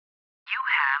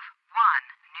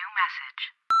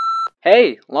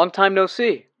Hey, long time no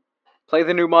see. Play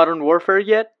the new Modern Warfare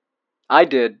yet? I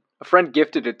did. A friend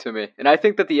gifted it to me, and I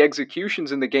think that the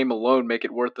executions in the game alone make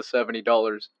it worth the $70.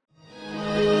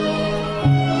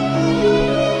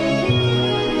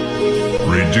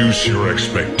 Reduce your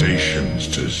expectations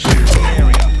to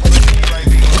 0.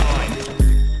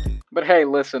 But hey,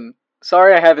 listen.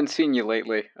 Sorry I haven't seen you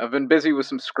lately. I've been busy with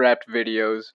some scrapped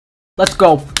videos. Let's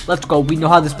go. Let's go. We know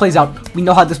how this plays out. We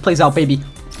know how this plays out, baby.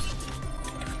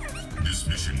 This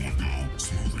mission will go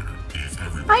smoother if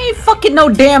everyone... I ain't fucking no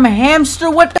damn hamster.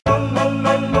 What the?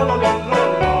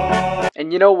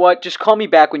 And you know what? Just call me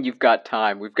back when you've got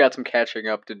time. We've got some catching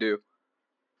up to do.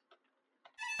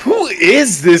 Who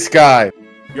is this guy?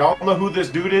 Y'all know who this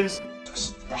dude is?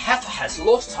 The heifer has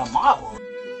lost her marble.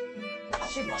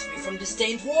 She must be from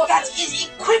disdained water. That is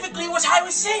equivocally what I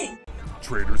was saying.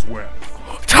 Traitor's Web.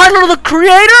 Tyler the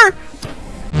Creator?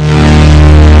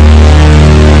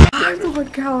 I'm the one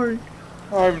coward.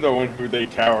 I'm the one who they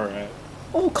cower at.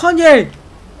 Oh, Kanye!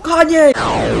 Kanye!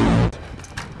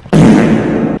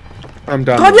 I'm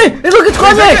done. Kanye! Hey, look, it's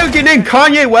Kanye! Getting in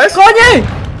Kanye West? Kanye!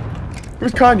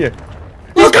 Where's Kanye?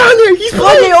 Look, Kanye! He's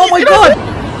Kanye! Oh my God!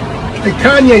 Hey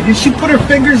Kanye, did she put her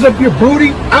fingers up your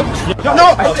booty? Ouch!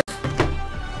 No!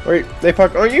 Wait, they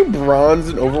fuck. Aren't you bronze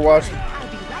in Overwatch?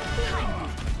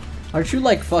 Aren't you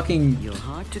like fucking? You're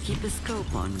hard to keep a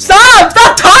scope on. Stop!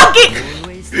 Stop talking!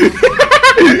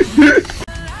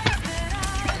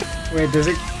 Wait, does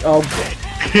it? Oh.